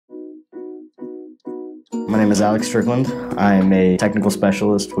My name is Alex Strickland. I'm a technical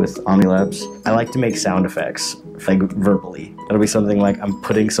specialist with OhmniLabs. I like to make sound effects, like verbally. It'll be something like I'm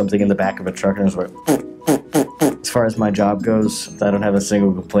putting something in the back of a truck and it's like... As far as my job goes, I don't have a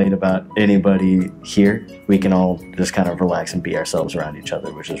single complaint about anybody here. We can all just kind of relax and be ourselves around each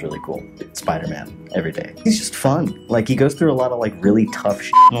other, which is really cool. Spider-Man, every day. He's just fun. Like, he goes through a lot of like really tough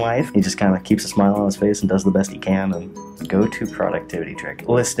shit in life. He just kind of keeps a smile on his face and does the best he can. And go-to productivity trick: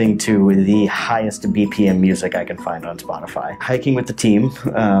 listening to the highest BPM music I can find on Spotify. Hiking with the team.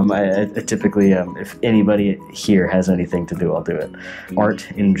 I typically, if anybody here has anything to do, I'll do it. Art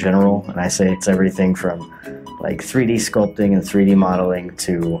in general, and I say it's everything from like 3D sculpting and 3D modeling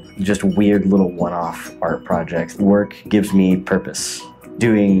to just weird little one-off art projects. Work gives me purpose.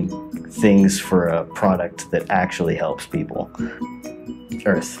 Doing things for a product that actually helps people.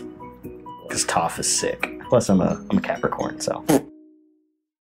 Earth. Because Toph is sick. Plus I'm a Capricorn, so.